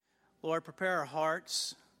Lord, prepare our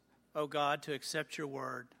hearts, O God, to accept your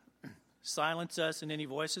word. Silence us in any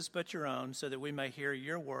voices but your own, so that we may hear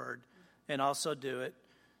your word and also do it.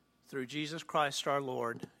 Through Jesus Christ our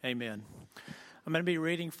Lord. Amen. I'm going to be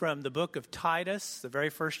reading from the book of Titus, the very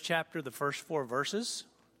first chapter, the first 4 verses.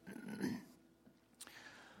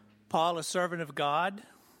 Paul, a servant of God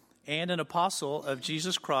and an apostle of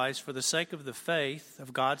Jesus Christ, for the sake of the faith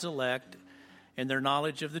of God's elect and their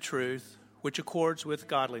knowledge of the truth, which accords with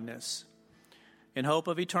godliness, in hope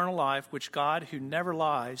of eternal life, which God, who never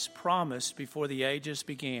lies, promised before the ages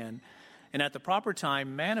began, and at the proper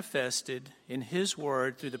time manifested in his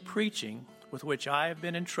word through the preaching with which I have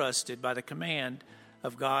been entrusted by the command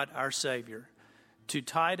of God our Savior. To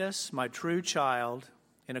Titus, my true child,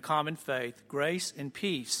 in a common faith, grace and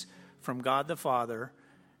peace from God the Father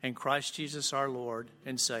and Christ Jesus our Lord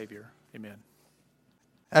and Savior. Amen.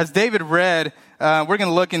 As David read, we're going to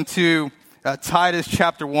look into Titus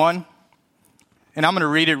chapter 1. And I'm going to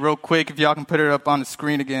read it real quick if y'all can put it up on the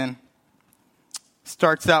screen again.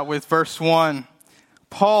 Starts out with verse 1.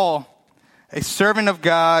 Paul, a servant of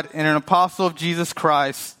God and an apostle of Jesus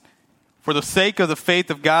Christ, for the sake of the faith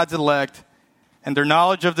of God's elect and their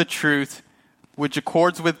knowledge of the truth, which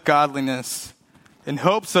accords with godliness, in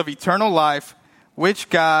hopes of eternal life, which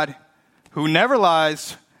God, who never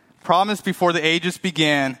lies, promised before the ages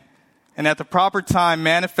began, and at the proper time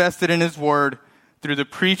manifested in his word through the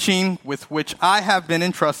preaching with which I have been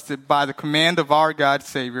entrusted by the command of our God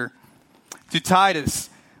Savior. To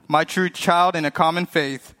Titus, my true child in a common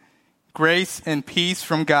faith, grace and peace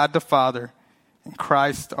from God the Father and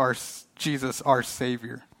Christ our Jesus our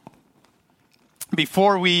Savior.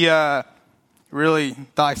 Before we really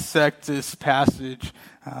dissect this passage,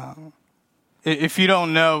 if you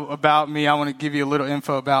don't know about me, I want to give you a little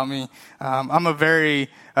info about me. I'm very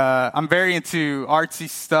into artsy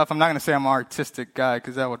stuff. I'm not going to say I'm an artistic guy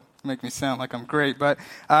because that would make me sound like I'm great, but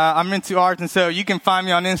I'm into art, and so you can find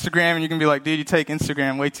me on Instagram, and you can be like, dude, you take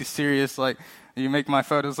Instagram way too serious, like, you make my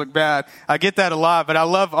photos look bad. I get that a lot, but I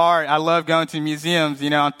love art. I love going to museums.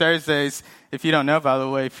 On Thursdays, if you don't know, by the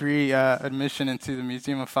way, free admission into the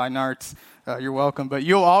Museum of Fine Arts. You're welcome. But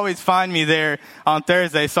you'll always find me there on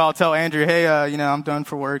Thursday, so I'll tell Andrew, hey, I'm done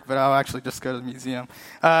for work, but I'll actually just go to the museum.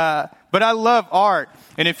 But I love art,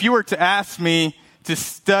 and if you were to ask me to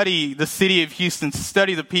study the city of Houston, to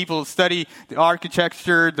study the people, study the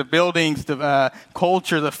architecture, the buildings, the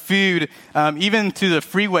culture, the food, even to the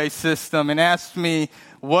freeway system, and ask me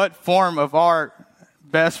what form of art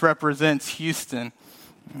best represents Houston.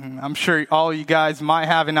 I'm sure all you guys might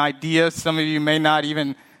have an idea. Some of you may not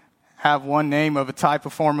even have one name of a type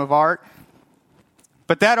of form of art.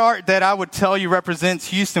 But that art that I would tell you represents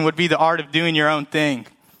Houston would be the art of doing your own thing.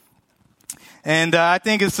 And I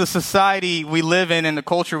think it's the society we live in and the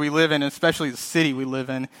culture we live in, especially the city we live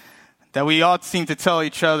in, that we all seem to tell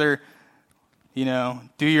each other, do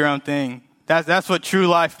your own thing. That's what true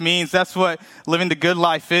life means. That's what living the good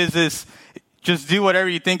life is just do whatever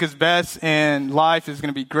you think is best, and life is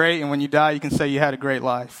going to be great. And when you die, you can say you had a great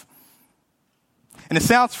life. And it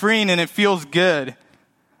sounds freeing and it feels good,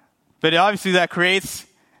 but obviously that creates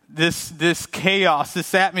this chaos,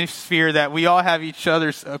 this atmosphere that we all have each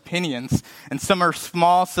other's opinions. And some are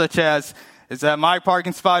small, such as, is that my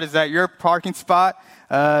parking spot? Is that your parking spot?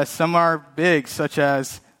 Some are big, such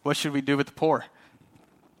as, what should we do with the poor?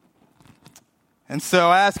 And so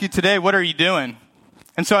I ask you today, what are you doing?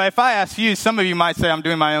 And so if I ask you, some of you might say, I'm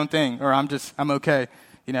doing my own thing, or I'm okay.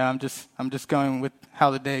 I'm just going with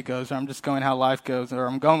how the day goes, or I'm just going how life goes, or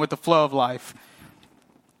I'm going with the flow of life.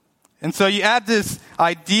 And so you add this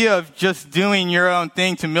idea of just doing your own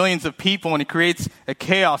thing to millions of people, and it creates a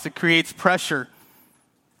chaos. It creates pressure.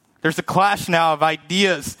 There's a clash now of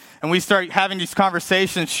ideas, and we start having these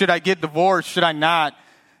conversations. Should I get divorced? Should I not?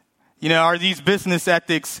 Are these business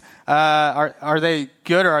ethics, are they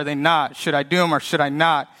good or are they not? Should I do them or should I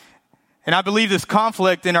not? And I believe this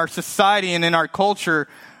conflict in our society and in our culture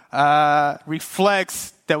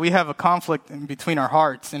reflects that we have a conflict in between our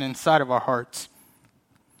hearts and inside of our hearts.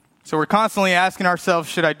 So we're constantly asking ourselves,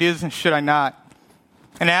 should I do this and should I not?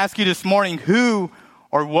 And I ask you this morning, who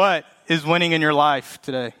or what is winning in your life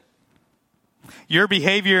today? Your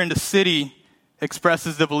behavior in the city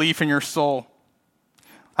expresses the belief in your soul.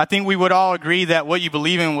 I think we would all agree that what you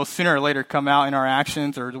believe in will sooner or later come out in our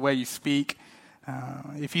actions or the way you speak.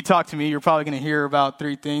 If you talk to me, you're probably going to hear about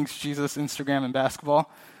 3 things: Jesus, Instagram, and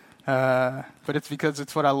basketball. But it's because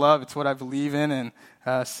it's what I love, it's what I believe in,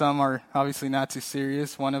 and some are obviously not too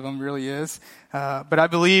serious. One of them really is. But I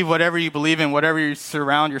believe whatever you believe in, whatever you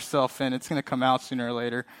surround yourself in, it's going to come out sooner or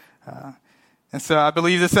later. And so I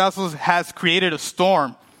believe this also has created a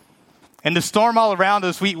storm. And the storm all around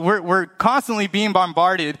us, we're constantly being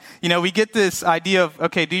bombarded. We get this idea of,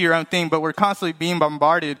 okay, do your own thing, but we're constantly being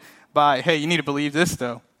bombarded by, hey, you need to believe this,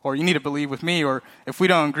 though. Or you need to believe with me. Or if we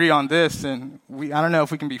don't agree on this, then I don't know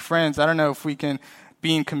if we can be friends. I don't know if we can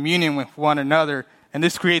be in communion with one another. And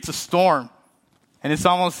this creates a storm. And it's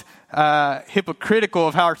almost hypocritical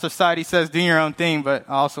of how our society says, do your own thing, but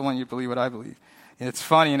I also want you to believe what I believe. And it's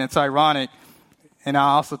funny and it's ironic. And I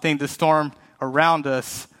also think the storm around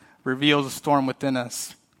us reveals a storm within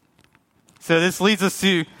us. So this leads us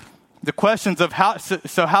to the questions of how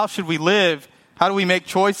should we live? How do we make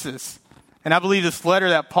choices? And I believe this letter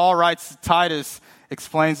that Paul writes to Titus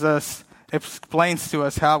explains to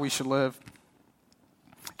us how we should live.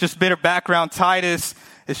 Just a bit of background, Titus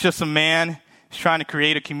is just a man who's trying to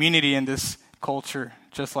create a community in this culture,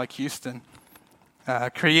 just like Houston.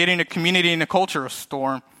 Creating a community in a culture of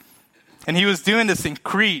storm. And he was doing this in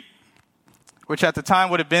Crete, which at the time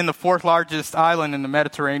would have been the fourth largest island in the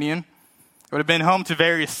Mediterranean. It would have been home to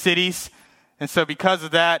various cities. And so because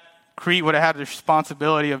of that, Crete would have had the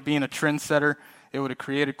responsibility of being a trendsetter. It would have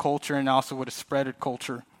created culture and also would have spreaded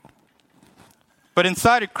culture. But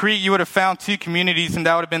inside of Crete, you would have found two communities, and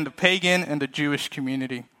that would have been the pagan and the Jewish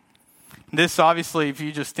community. This, obviously, if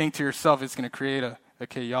you just think to yourself, it's going to create a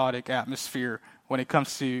chaotic atmosphere when it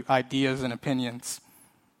comes to ideas and opinions.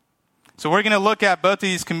 So we're going to look at both of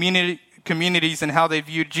these communities and how they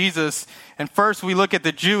viewed Jesus. And first, we look at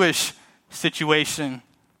the Jewish situation.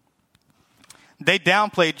 They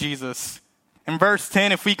downplayed Jesus. In verse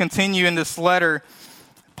 10, if we continue in this letter,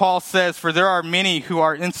 Paul says, "For there are many who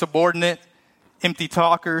are insubordinate, empty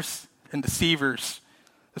talkers, and deceivers,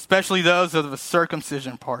 especially those of the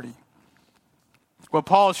circumcision party." What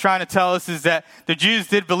Paul is trying to tell us is that the Jews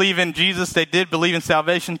did believe in Jesus. They did believe in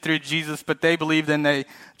salvation through Jesus, but they believed in a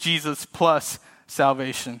Jesus plus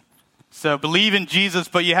salvation. So believe in Jesus,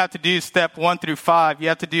 but you have to do step 1 through 5. You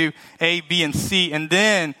have to do A, B, and C, and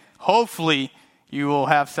then hopefully you will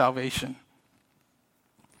have salvation.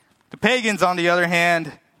 The pagans, on the other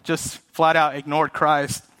hand, just flat out ignored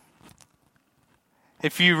Christ.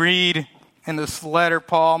 If you read in this letter,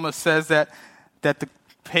 Paul almost says that the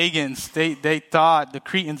pagans, they thought, the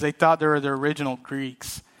Cretans, they thought they were the original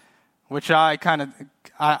Greeks, which I can,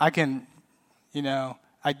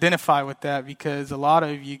 identify with that because a lot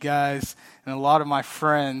of you guys and a lot of my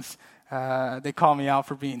friends, they call me out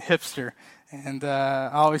for being hipster. And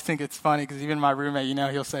I always think it's funny because even my roommate,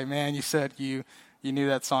 he'll say, "Man, you said you knew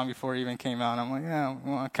that song before it even came out." And I'm like, "Yeah,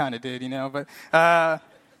 well, I kind of did, but I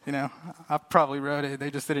probably wrote it.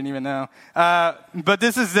 They just didn't even know." But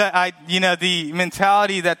this is the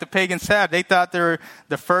mentality that the pagans had. They thought they were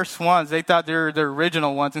the first ones. They thought they were the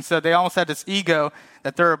original ones. And so they almost had this ego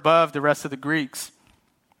that they're above the rest of the Greeks.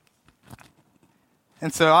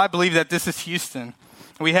 And so I believe that this is Houston.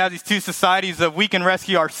 We have these two societies of we can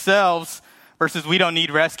rescue ourselves versus we don't need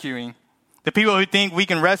rescuing. The people who think we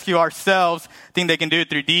can rescue ourselves think they can do it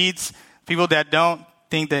through deeds. People that don't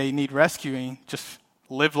think they need rescuing just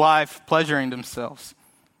live life pleasuring themselves.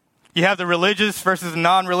 You have the religious versus the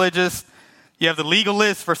non-religious. You have the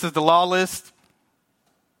legalist versus the lawless.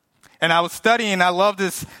 And I was studying, I love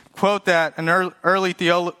this quote that an early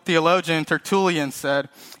theologian, Tertullian, said.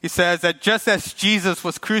 He says that just as Jesus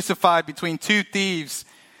was crucified between two thieves,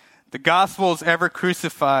 the gospel is ever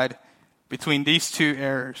crucified between these two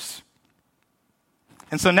errors.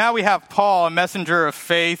 And so now we have Paul, a messenger of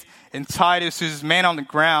faith, and Titus, who's man on the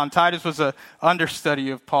ground. Titus was an understudy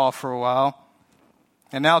of Paul for a while.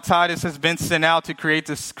 And now Titus has been sent out to create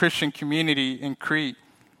this Christian community in Crete.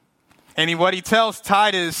 And what he tells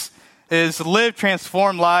Titus is live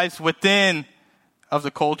transformed lives within of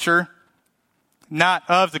the culture, not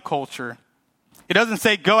of the culture. It doesn't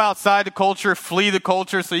say go outside the culture, flee the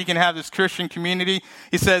culture so you can have this Christian community.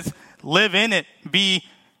 He says live in it, be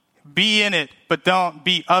in it, but don't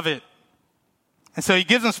be of it. And so he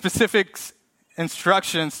gives them specific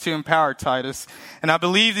instructions to empower Titus. And I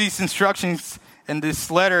believe these instructions in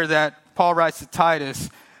this letter that Paul writes to Titus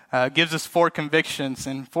gives us 4 convictions.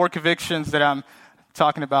 And 4 convictions that I'm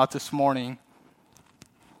talking about this morning.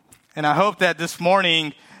 And I hope that this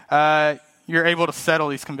morning you're able to settle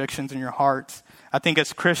these convictions in your hearts. I think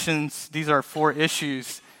as Christians, these are 4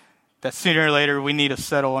 issues that sooner or later we need to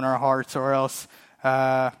settle in our hearts, or else,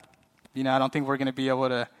 I don't think we're going to be able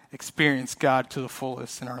to experience God to the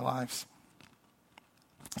fullest in our lives.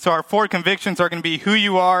 So our 4 convictions are going to be who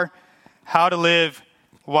you are, how to live,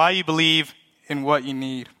 why you believe, and what you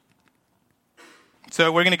need.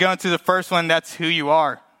 So we're going to go into the first one, that's who you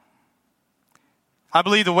are. I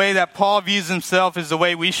believe the way that Paul views himself is the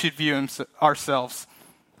way we should view ourselves.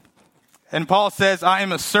 And Paul says, I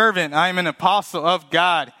am a servant, I am an apostle of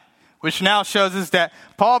God. which now shows us that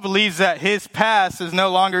Paul believes that his past is no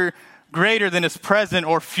longer greater than his present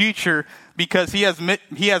or future because he has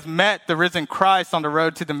met the risen Christ on the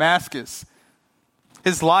road to Damascus.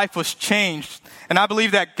 His life was changed. And I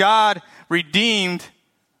believe that God redeemed,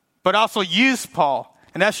 but also used Paul.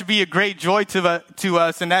 And that should be a great joy to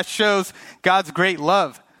us. And that shows God's great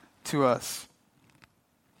love to us.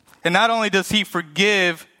 And not only does he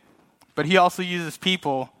forgive, but he also uses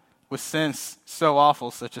people with sins so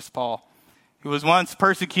awful, such as Paul, who was once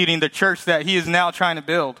persecuting the church that he is now trying to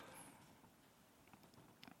build.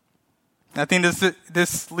 I think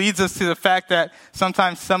this leads us to the fact that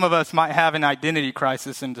sometimes some of us might have an identity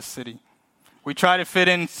crisis in the city. We try to fit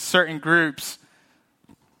in certain groups.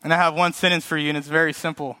 And I have one sentence for you, and it's very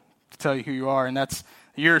simple to tell you who you are, and that's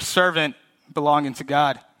you're a servant belonging to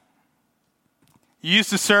God. You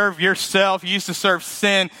used to serve yourself, you used to serve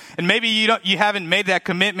sin, and maybe you haven't made that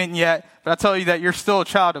commitment yet, but I tell you that you're still a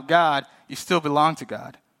child of God. You still belong to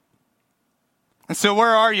God. And so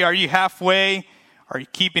where are you? Are you halfway? Are you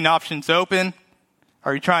keeping options open?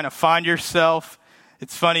 Are you trying to find yourself?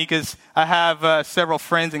 It's funny because I have several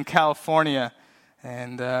friends in California,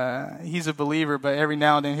 and he's a believer, but every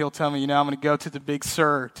now and then he'll tell me, I'm going to go to the Big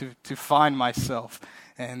Sur to find myself.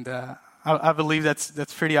 And I believe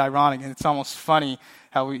that's pretty ironic, and it's almost funny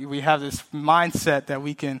how we have this mindset that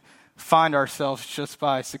we can find ourselves just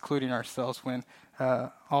by secluding ourselves when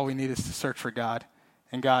all we need is to search for God,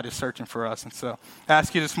 and God is searching for us. And so I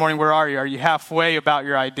ask you this morning, where are you? Are you halfway about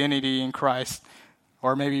your identity in Christ,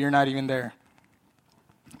 or maybe you're not even there?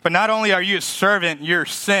 But not only are you a servant, you're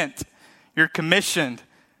sent, you're commissioned.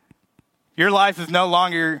 Your life is no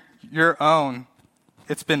longer your own.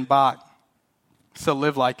 It's been bought. So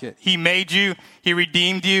live like it. He made you. He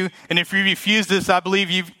redeemed you. And if you refuse this, I believe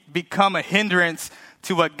you've become a hindrance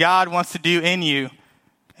to what God wants to do in you.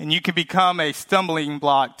 And you can become a stumbling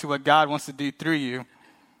block to what God wants to do through you.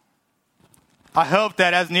 I hope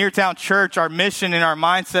that as Neartown Church, our mission and our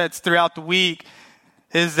mindsets throughout the week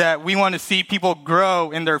is that we want to see people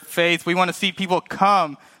grow in their faith. We want to see people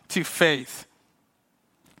come to faith.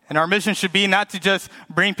 And our mission should be not to just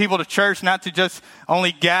bring people to church, not to just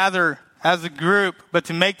only gather as a group, but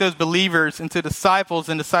to make those believers into disciples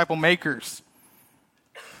and disciple makers.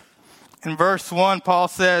 In verse 1, Paul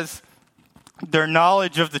says, their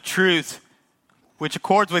knowledge of the truth, which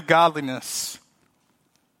accords with godliness,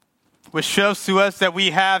 which shows to us that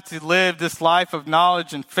we have to live this life of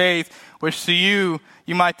knowledge and faith, which to you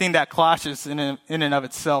might think that clashes in and of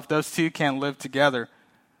itself. Those two can't live together.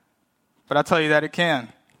 But I tell you that it can.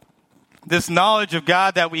 This knowledge of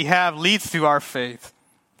God that we have leads to our faith.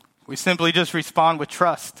 We simply just respond with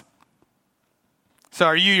trust. So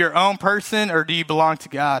are you your own person, or do you belong to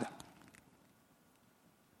God?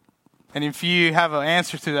 And if you have an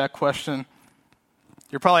answer to that question,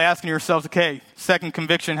 you're probably asking yourselves, okay, second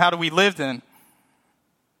conviction, how do we live then?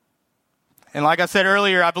 And like I said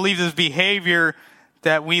earlier, I believe this behavior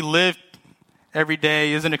that we live every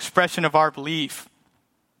day is an expression of our belief.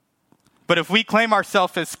 But if we claim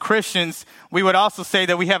ourselves as Christians, we would also say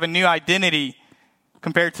that we have a new identity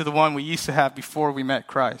compared to the one we used to have before we met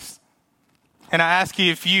Christ. And I ask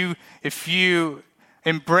you, if you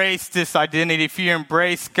embrace this identity, if you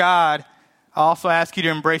embrace God, I also ask you to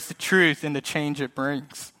embrace the truth and the change it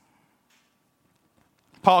brings.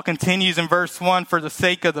 Paul continues in verse 1, for the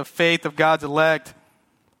sake of the faith of God's elect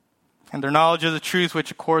and their knowledge of the truth which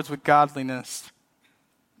accords with godliness.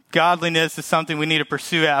 Godliness is something we need to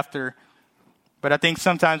pursue after. But I think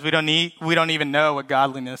sometimes we don't even know what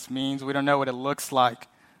godliness means. We don't know what it looks like.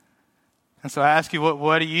 And so I ask you,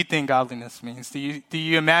 what do you think godliness means? Do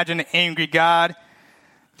you imagine an angry God?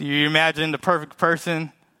 Do you imagine the perfect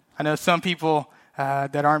person? I know some people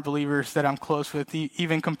that aren't believers that I'm close with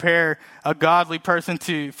even compare a godly person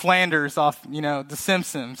to Flanders off, The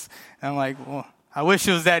Simpsons. And I'm like, well, I wish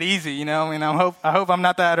it was that easy, I hope I'm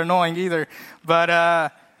not that annoying either.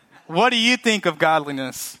 But what do you think of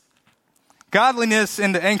godliness? Godliness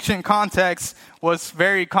in the ancient context was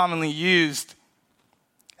very commonly used.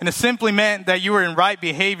 And it simply meant that you were in right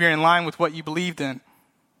behavior in line with what you believed in,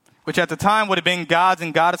 which at the time would have been gods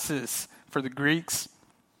and goddesses for the Greeks.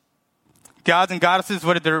 Gods and goddesses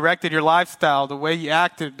would have directed your lifestyle, the way you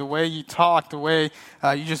acted, the way you talked, the way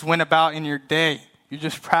you just went about in your day. You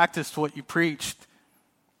just practiced what you preached.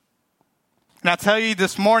 And I tell you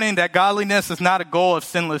this morning that godliness is not a goal of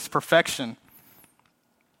sinless perfection.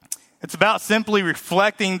 It's about simply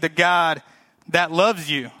reflecting the God that loves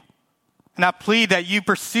you. And I plead that you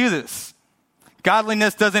pursue this.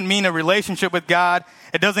 Godliness doesn't mean a relationship with God.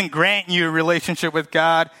 It doesn't grant you a relationship with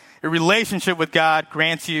God. A relationship with God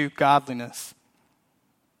grants you godliness.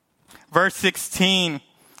 Verse 16,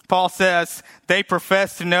 Paul says, they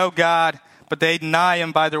profess to know God, but they deny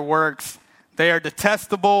him by their works. They are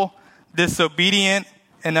detestable, disobedient,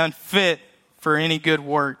 and unfit for any good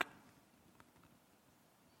work.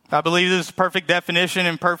 I believe this is a perfect definition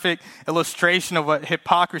and perfect illustration of what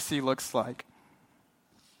hypocrisy looks like.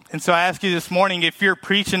 And so I ask you this morning, if you're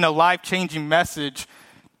preaching a life-changing message,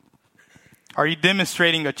 are you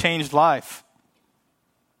demonstrating a changed life?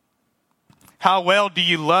 How well do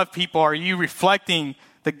you love people? Are you reflecting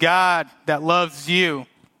the God that loves you?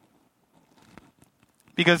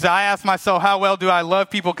 Because I ask myself, how well do I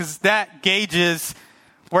love people? Because that gauges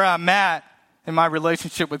where I'm at in my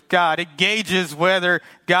relationship with God. It gauges whether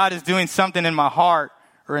God is doing something in my heart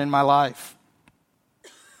or in my life.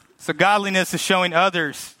 So godliness is showing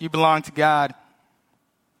others you belong to God.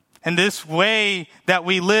 And this way that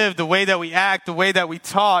we live, the way that we act, the way that we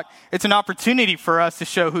talk, it's an opportunity for us to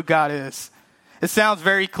show who God is. It sounds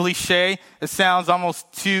very cliche. It sounds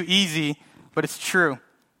almost too easy, but it's true.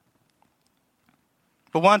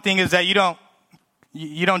 But one thing is that you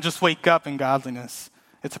don't just wake up in godliness.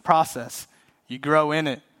 It's a process. You grow in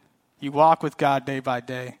it. You walk with God day by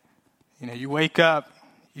day. You wake up,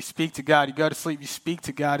 you speak to God. You go to sleep, you speak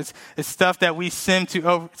to God. It's stuff that we seem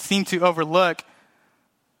to overlook.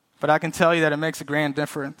 But I can tell you that it makes a grand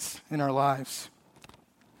difference in our lives.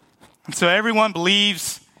 And so everyone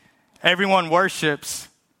believes, everyone worships.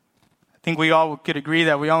 I think we all could agree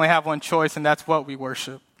that we only have one choice, and that's what we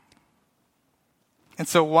worship. And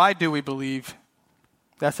so why do we believe?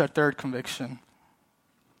 That's our third conviction.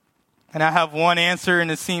 And I have one answer, and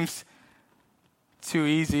it seems too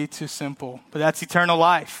easy, too simple. But that's eternal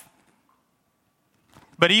life.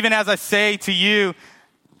 But even as I say to you,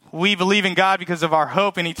 we believe in God because of our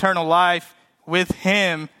hope in eternal life with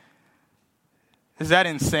Him. Is that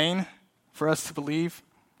insane for us to believe?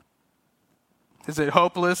 Is it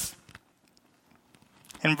hopeless?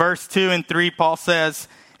 In verse 2 and 3, Paul says,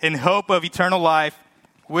 in hope of eternal life,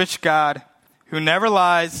 which God, who never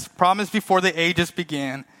lies, promised before the ages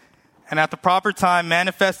began, and at the proper time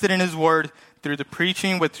manifested in His word through the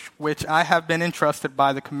preaching with which I have been entrusted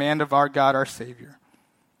by the command of our God, our Savior.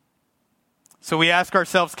 So we ask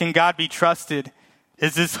ourselves, can God be trusted?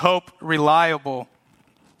 Is this hope reliable?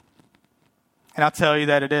 And I'll tell you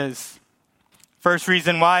that it is. First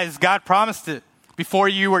reason why is God promised it before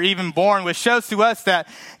you were even born, which shows to us that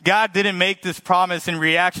God didn't make this promise in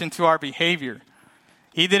reaction to our behavior.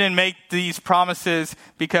 He didn't make these promises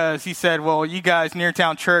because He said, well, you guys near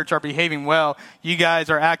town church are behaving well. You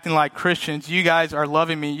guys are acting like Christians. You guys are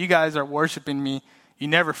loving me. You guys are worshiping me. You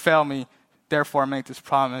never fail me. Therefore, I make this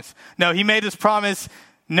promise. No, He made this promise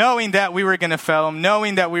knowing that we were going to fail Him,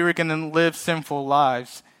 knowing that we were going to live sinful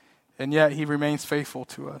lives. And yet He remains faithful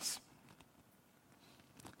to us.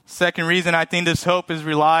 Second reason I think this hope is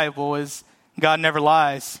reliable is God never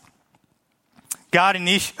lies.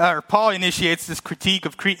 Paul initiates this critique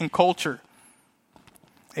of Cretan culture.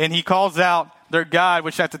 And he calls out their god,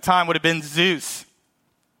 which at the time would have been Zeus.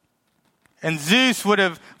 And Zeus would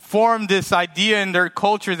have formed this idea in their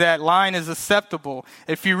culture that lying is acceptable.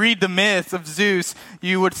 If you read the myth of Zeus,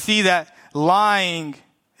 you would see that lying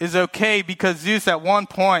is okay because Zeus at one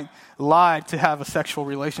point lied to have a sexual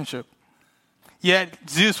relationship. Yet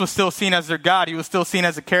Zeus was still seen as their god. He was still seen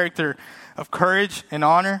as a character of courage and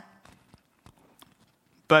honor.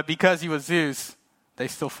 But because he was Zeus, they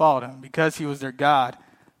still followed him. Because he was their god,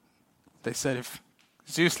 they said, if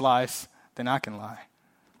Zeus lies, then I can lie.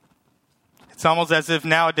 It's almost as if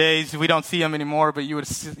nowadays we don't see them anymore, but you would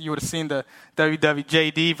have seen the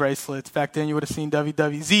WWJD bracelets. Back then you would have seen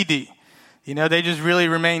WWZD. They just really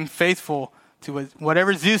remain faithful to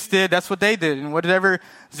whatever Zeus did, that's what they did. And whatever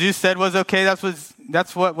Zeus said was okay,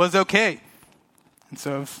 that's what was okay. And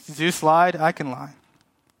so if Zeus lied, I can lie.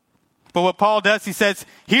 But what Paul does, he says,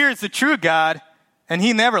 here is the true God, and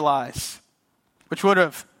He never lies, which would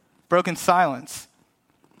have broken silence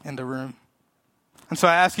in the room. And so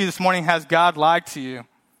I ask you this morning, has God lied to you?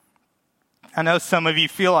 I know some of you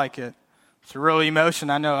feel like it. It's a real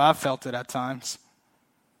emotion. I know I've felt it at times.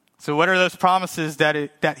 So what are those promises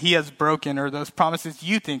that He has broken, or those promises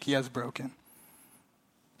you think He has broken?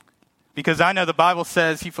 Because I know the Bible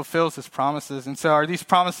says He fulfills His promises. And so are these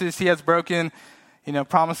promises He has broken,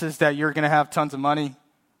 promises that you're going to have tons of money,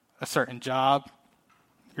 a certain job,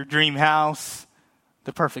 your dream house,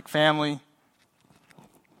 the perfect family?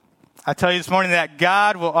 I tell you this morning that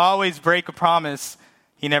God will always break a promise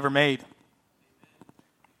He never made.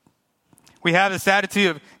 We have this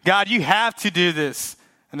attitude of, God, you have to do this.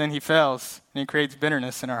 And then He fails, and He creates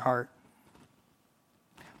bitterness in our heart.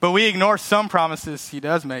 But we ignore some promises He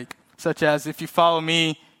does make, such as, if you follow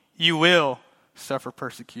me, you will suffer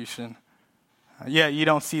persecution. Yeah, you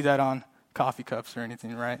don't see that on coffee cups or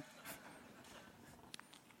anything, right?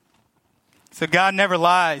 So God never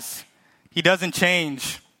lies. He doesn't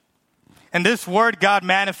change. And this word God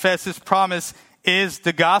manifests, his promise, is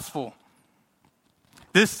the gospel.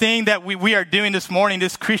 This thing that we are doing this morning,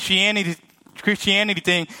 this Christianity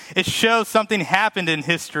thing, it shows something happened in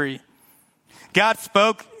history. God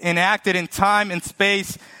spoke and acted in time and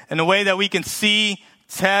space in a way that we can see,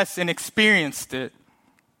 test, and experience it.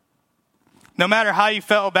 No matter how you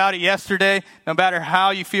felt about it yesterday, no matter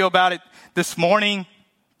how you feel about it this morning,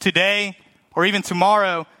 today, or even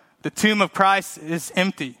tomorrow, the tomb of Christ is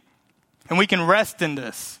empty. And we can rest in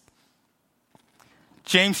this.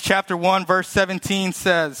 James chapter 1, verse 17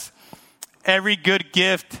 says, every good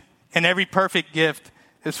gift and every perfect gift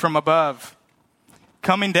is from above,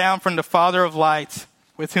 coming down from the Father of lights,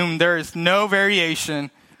 with whom there is no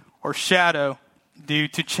variation or shadow due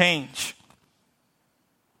to change.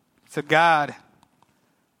 So God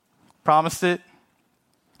promised it.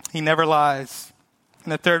 He never lies.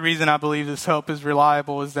 And the third reason I believe this hope is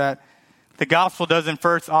reliable is that the gospel doesn't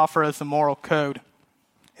first offer us a moral code.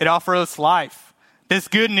 It offers us life. This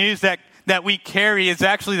good news that we carry is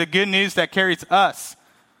actually the good news that carries us.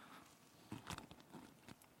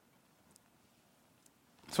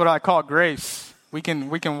 It's what I call grace. We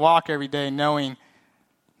can walk every day knowing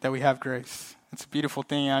that we have grace. It's a beautiful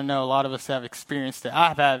thing. I know a lot of us have experienced it.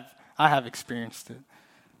 I have experienced it.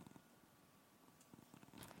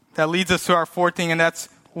 That leads us to our fourth thing, and that's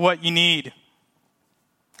what you need.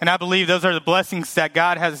 And I believe those are the blessings that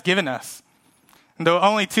God has given us. And the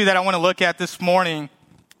only two that I want to look at this morning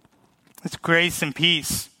is grace and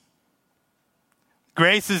peace.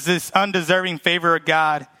 Grace is this undeserving favor of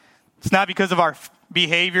God. It's not because of our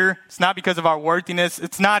behavior. It's not because of our worthiness.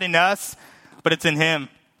 It's not in us, but it's in Him.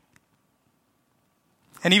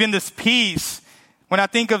 And even this peace, when I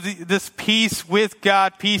think of this peace with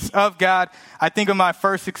God, peace of God, I think of my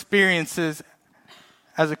first experiences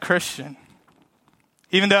as a Christian.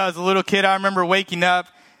 Even though I was a little kid, I remember waking up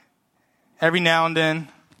every now and then,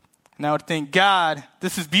 and I would think, God,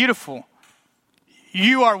 this is beautiful.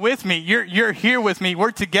 You are with me. You're here with me.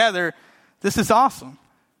 We're together. This is awesome.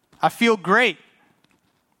 I feel great.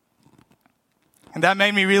 And that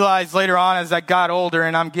made me realize later on as I got older,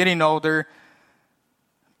 and I'm getting older,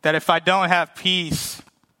 that if I don't have peace,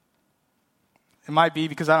 it might be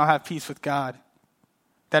because I don't have peace with God.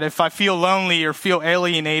 That if I feel lonely or feel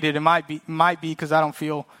alienated, it might be because I don't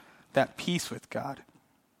feel that peace with God.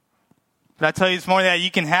 But I tell you this morning that you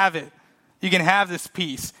can have it. You can have this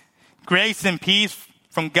peace. Grace and peace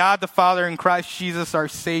from God the Father and Christ Jesus our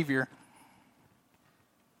Savior.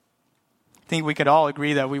 I think we could all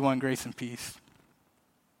agree that we want grace and peace.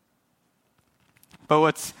 But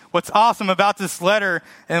what's awesome about this letter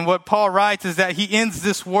and what Paul writes is that he ends with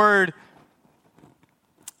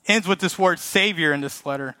this word Savior in this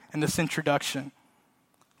letter, in this introduction,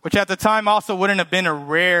 which at the time also wouldn't have been a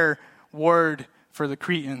rare word for the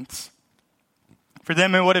Cretans. For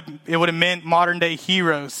them, it would have meant modern day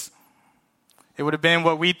heroes. It would have been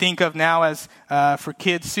what we think of now as for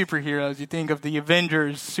kids superheroes. You think of the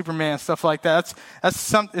Avengers, Superman, stuff like that.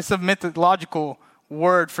 It's a mythological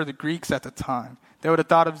word for the Greeks at the time. They would have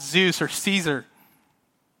thought of Zeus or Caesar.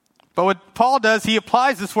 But what Paul does, he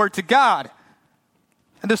applies this word to God.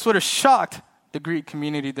 And this would have shocked the Greek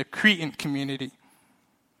community, the Cretan community.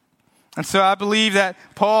 And so I believe that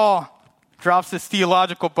Paul drops this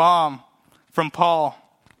theological bomb from Paul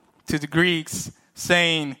to the Greeks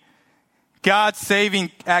saying, God's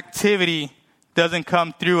saving activity doesn't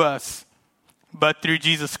come through us, but through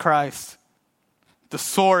Jesus Christ, the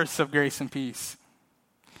source of grace and peace.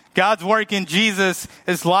 God's work in Jesus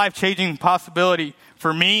is life-changing possibility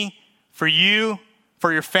for me, for you,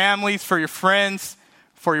 for your families, for your friends,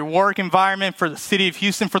 for your work environment, for the city of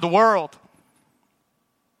Houston, for the world.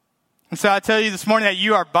 And so I tell you this morning that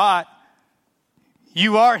you are bought.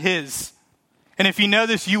 You are His. And if you know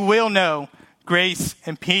this, you will know grace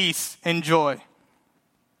and peace and joy.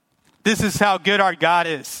 This is how good our God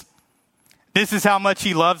is. This is how much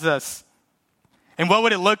He loves us. And what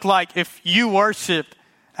would it look like if you worshiped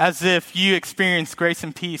as if you experienced grace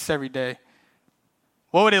and peace every day?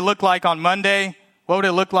 What would it look like on Monday? What would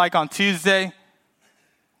it look like on Tuesday?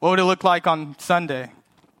 What would it look like on Sunday?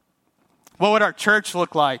 What would our church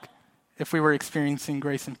look like if we were experiencing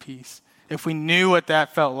grace and peace? If we knew what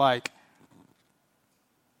that felt like?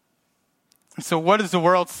 And so what is the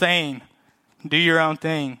world saying? Do your own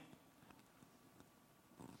thing.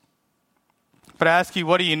 But I ask you,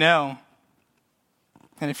 what do you know?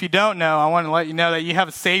 And if you don't know, I want to let you know that you have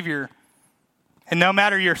a Savior. And no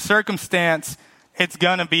matter your circumstance, it's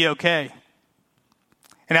going to be okay.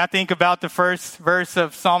 And I think about the first verse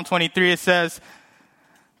of Psalm 23. It says,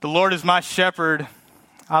 "The Lord is my shepherd.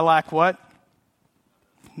 I lack" what?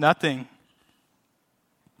 Nothing.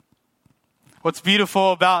 What's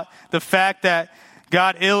beautiful about the fact that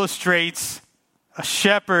God illustrates a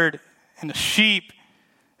shepherd and a sheep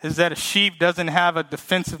is that a sheep doesn't have a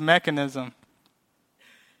defensive mechanism.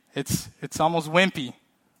 It's almost wimpy.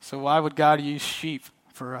 So why would God use sheep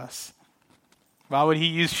for us? Why would he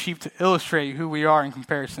use sheep to illustrate who we are in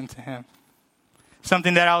comparison to him?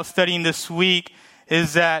 Something that I was studying this week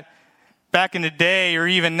is that back in the day, or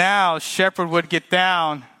even now, a shepherd would get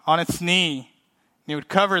down on its knee and he would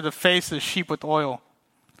cover the face of the sheep with oil.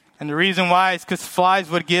 And the reason why is because flies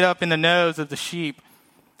would get up in the nose of the sheep,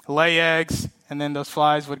 lay eggs, and then those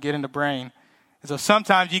flies would get in the brain. And so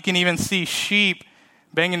sometimes you can even see sheep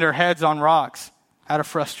banging their heads on rocks out of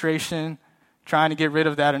frustration, trying to get rid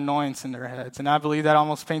of that annoyance in their heads. And I believe that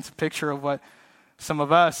almost paints a picture of what some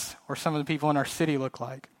of us or some of the people in our city look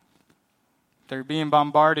like. They're being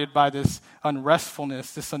bombarded by this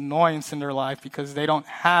unrestfulness, this annoyance in their life because they don't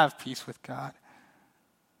have peace with God.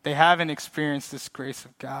 They haven't experienced this grace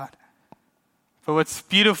of God. But what's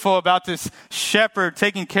beautiful about this shepherd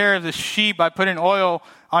taking care of the sheep by putting oil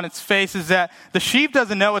on its face is that the sheep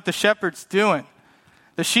doesn't know what the shepherd's doing.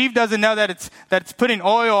 The sheep doesn't know that it's putting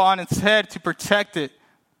oil on its head to protect it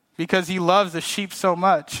because he loves the sheep so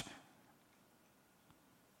much.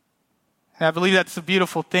 And I believe that's the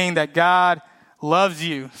beautiful thing, that God loves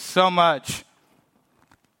you so much.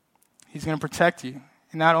 He's going to protect you.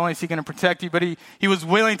 And not only is he going to protect you, but he was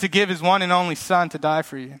willing to give his one and only son to die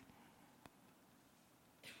for you.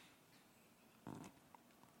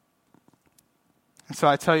 And so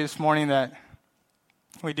I tell you this morning that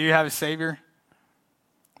we do have a Savior.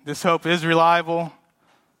 This hope is reliable.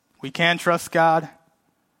 We can trust God.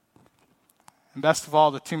 And best of all,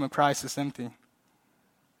 the tomb of Christ is empty.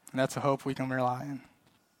 And that's a hope we can rely on.